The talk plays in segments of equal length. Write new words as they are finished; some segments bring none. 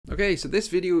Okay, so this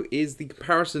video is the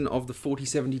comparison of the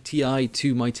 4070 Ti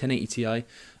to my 1080 Ti.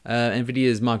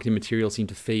 Nvidia's marketing materials seem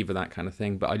to favor that kind of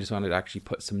thing, but I just wanted to actually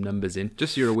put some numbers in.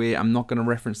 Just so you're aware, I'm not going to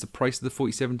reference the price of the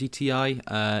 4070 Ti.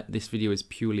 This video is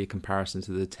purely a comparison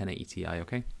to the 1080 Ti,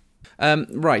 okay?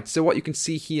 Right, so what you can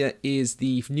see here is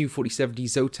the new 4070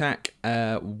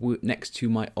 Zotac next to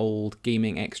my old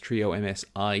Gaming X Trio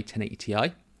MSI 1080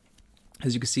 Ti.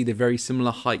 As you can see, they're very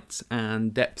similar heights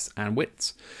and depths and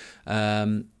widths.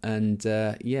 Yeah,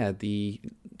 the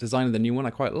design of the new one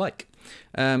I quite like.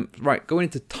 Right, going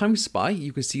into Time Spy,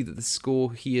 you can see that the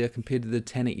score here compared to the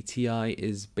 1080 Ti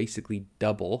is basically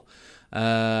double,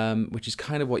 which is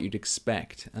kind of what you'd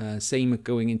expect. Same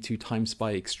going into Time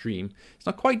Spy Extreme. It's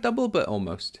not quite double, but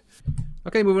almost.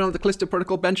 Okay, moving on to the Callisto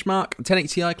protocol benchmark. 1080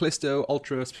 Ti Callisto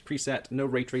Ultra preset, no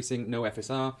ray tracing, no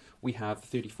FSR. We have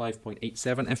 35.87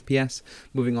 FPS.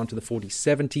 Moving on to the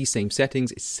 4070, same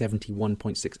settings, it's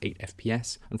 71.68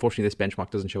 FPS. Unfortunately, this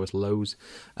benchmark doesn't show us lows.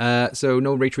 So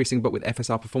no ray tracing, but with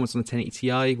FSR performance on the 1080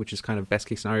 Ti, which is kind of best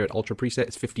case scenario at Ultra preset,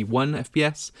 it's 51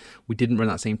 FPS. We didn't run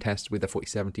that same test with the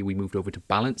 4070. We moved over to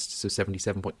balanced, so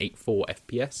 77.84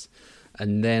 FPS.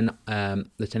 And then the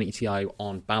 1080 Ti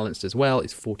on balanced as well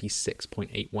is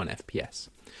 46.81 FPS.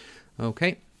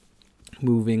 Okay,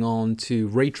 moving on to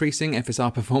ray tracing,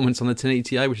 FSR performance on the 1080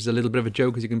 Ti, which is a little bit of a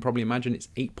joke, as you can probably imagine. It's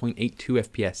 8.82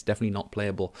 FPS, definitely not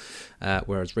playable.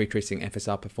 Whereas ray tracing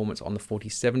FSR performance on the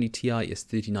 4070 Ti is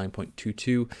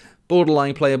 39.22.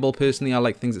 Borderline playable. Personally, I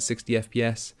like things at 60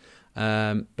 FPS.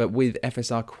 But with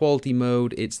FSR quality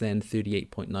mode, it's then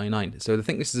 38.99. So I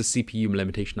think this is a CPU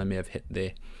limitation I may have hit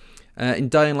there. In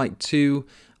Dying Light 2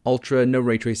 Ultra, no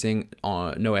ray tracing,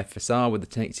 no FSR. With the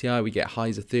 1080 Ti, we get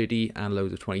highs of 30 and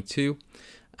lows of 22.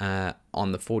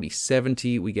 On the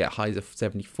 4070, we get highs of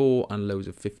 74 and lows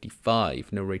of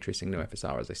 55. No ray tracing, no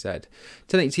FSR, as I said.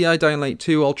 1080 Ti, Dying Light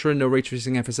 2 Ultra, no ray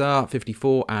tracing, FSR,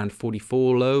 54 and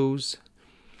 44 lows.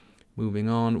 Moving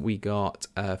on, we got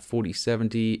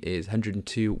 4070 is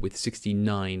 102 with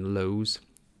 69 lows.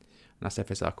 And that's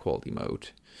FSR quality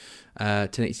mode.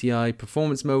 1080 Ti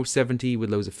performance mode 70 with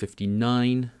lows of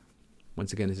 59.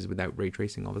 Once again, this is without ray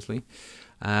tracing, obviously.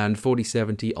 And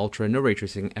 4070 Ultra, no ray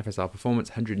tracing, FSR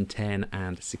performance 110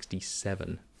 and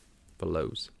 67 for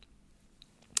lows.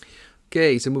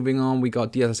 Okay, so moving on, we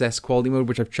got DLSS quality mode,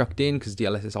 which I've chucked in because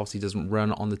DLSS obviously doesn't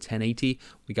run on the 1080.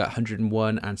 We got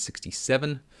 101 and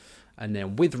 67. And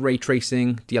then with ray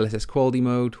tracing, DLSS quality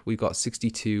mode, we got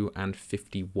 62 and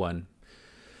 51.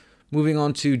 Moving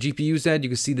on to GPU Z, you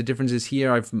can see the differences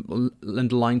here. I've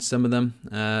underlined some of them.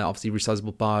 Obviously,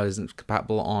 resizable bar isn't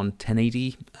compatible on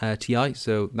 1080 Ti,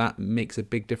 so that makes a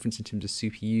big difference in terms of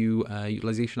CPU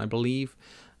utilization, I believe,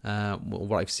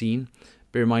 what I've seen.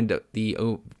 Bear in mind that the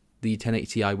 1080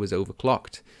 Ti was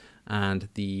overclocked, and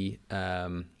the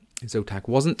Zotac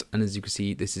wasn't. And as you can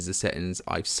see, this is the settings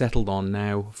I've settled on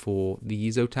now for the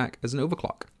Zotac as an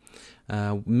overclock.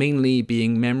 Mainly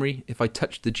being memory. If I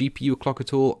touched the GPU clock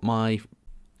at all, my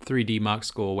 3D Mark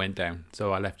score went down,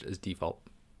 so I left it as default.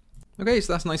 Okay,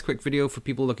 so that's a nice quick video for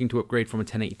people looking to upgrade from a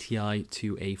 1080 Ti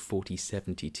to a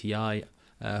 4070 Ti.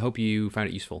 Hope you found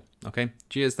it useful. Okay,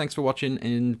 cheers, thanks for watching,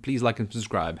 and please like and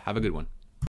subscribe. Have a good one.